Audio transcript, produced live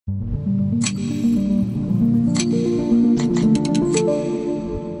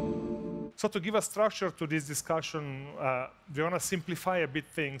So to give a structure to this discussion, we want to simplify a bit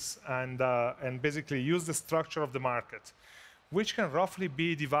things and basically use the structure of the market, which can roughly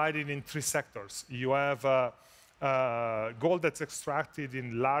be divided in 3 sectors. You have gold that's extracted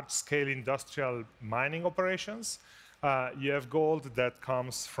in large-scale industrial mining operations. You have gold that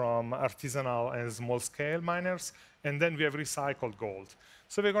comes from artisanal and small-scale miners, and then we have recycled gold.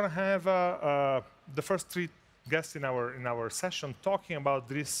 So we're going to have the first 3 guests in our session talking about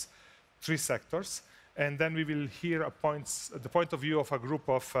these 3 sectors, and then we will hear the point of view of a group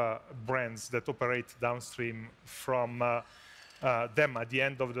of brands that operate downstream from them at the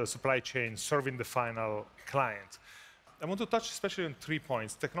end of the supply chain, serving the final client. I want to touch especially on 3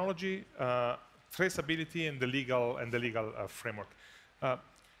 points: technology, traceability, and the legal framework.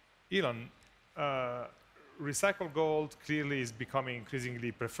 Elan, recycled gold clearly is becoming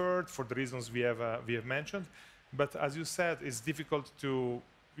increasingly preferred for the reasons we have mentioned. But as you said, it's difficult to,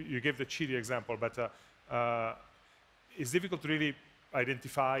 you gave the Chile example, but it's difficult to really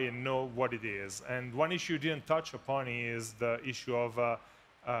identify and know what it is. And one issue you didn't touch upon is the issue of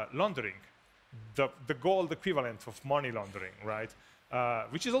laundering, the gold equivalent of money laundering, right?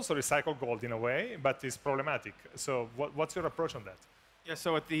 Which is also recycled gold in a way, but is problematic. So what's your approach on that? Yeah,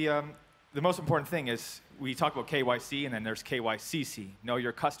 so at the most important thing is we talk about KYC, and then there's KYCC, know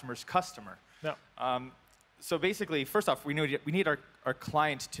your customer's customer. Yeah. So basically, first off, we need our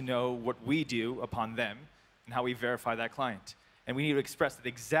client to know what we do upon them and how we verify that client. And we need to express the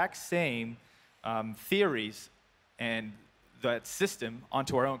exact same theories and that system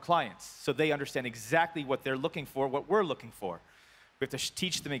onto our own clients, so they understand exactly what they're looking for, what we're looking for. We have to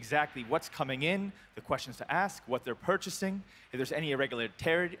teach them exactly what's coming in, the questions to ask, what they're purchasing, if there's any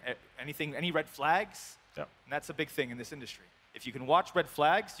irregularity, anything, any red flags. Yeah. And that's a big thing in this industry. If you can watch red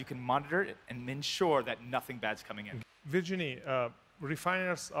flags, you can monitor it and ensure that nothing bad's coming in. Virginie,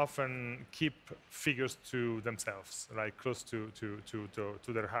 refiners often keep figures to themselves, right, close to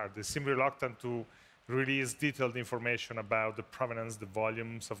their heart. They seem reluctant to release detailed information about the provenance, the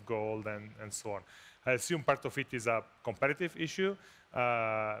volumes of gold, and so on. I assume part of it is a competitive issue,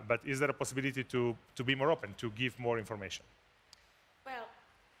 but is there a possibility to be more open, to give more information? Well,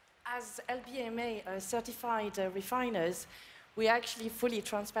 as LBMA certified refiners, we're actually fully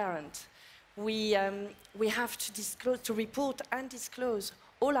transparent. We have to disclose, to report and disclose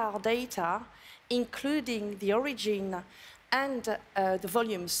all our data, including the origin and the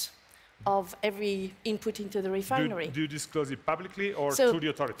volumes of every input into the refinery. Do you disclose it publicly or to the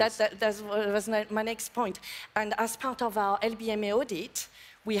authorities? That was my next point. And as part of our LBMA audit,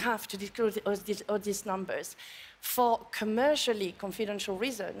 we have to disclose all these numbers. For commercially confidential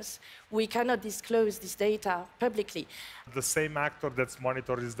reasons, we cannot disclose this data publicly. The same actor that's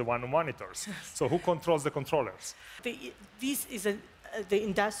monitored is the one who monitors. So who controls the controllers? This is the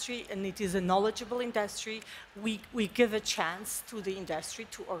industry, and it is a knowledgeable industry. We give a chance to the industry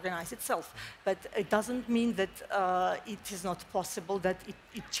to organize itself, but it doesn't mean that it is not possible that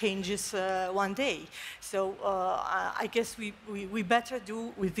it changes one day. So I guess we better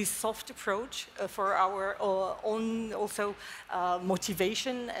do with this soft approach for our own also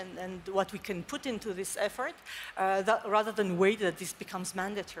motivation and what we can put into this effort, rather than wait that this becomes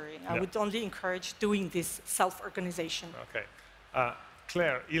mandatory. I would only encourage doing this self-organization. Okay.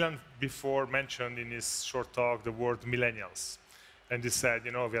 Claire, Elan before mentioned in his short talk the word millennials. And he said,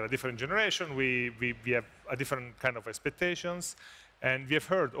 you know, we are a different generation, we have a different kind of expectations. And we have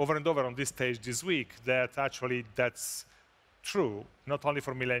heard over and over on this stage this week that actually that's true, not only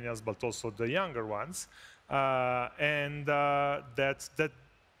for millennials, but also the younger ones. That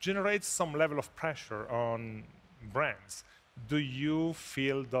generates some level of pressure on brands. Do your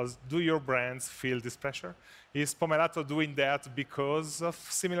brands feel this pressure? Is Pomellato doing that because of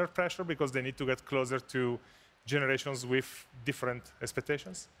similar pressure, because they need to get closer to generations with different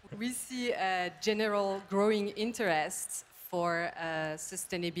expectations? We see a general growing interest for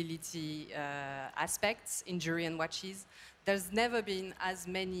sustainability aspects in jewelry and watches. There's never been as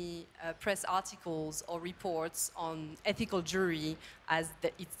many press articles or reports on ethical jewelry as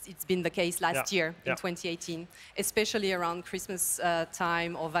it's been the case last year in 2018, especially around Christmas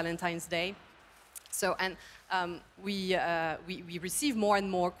time or Valentine's Day. So, and we receive more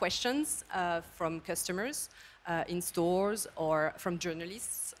and more questions from customers in stores or from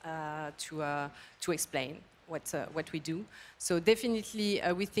journalists to explain what we do. So definitely,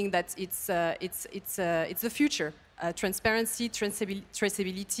 we think that it's the future. Transparency,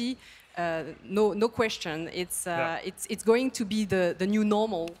 traceability, no question. It's going to be the new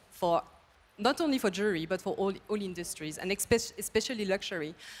normal for not only for jewelry but for all industries, and especially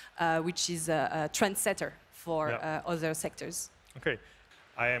luxury, which is a trendsetter for other sectors. Okay,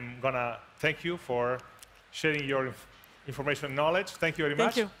 I am going to thank you for sharing your information and knowledge. Thank you very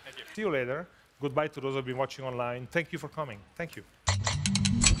much. Thank you. See you later. Goodbye to those who have been watching online. Thank you for coming. Thank you.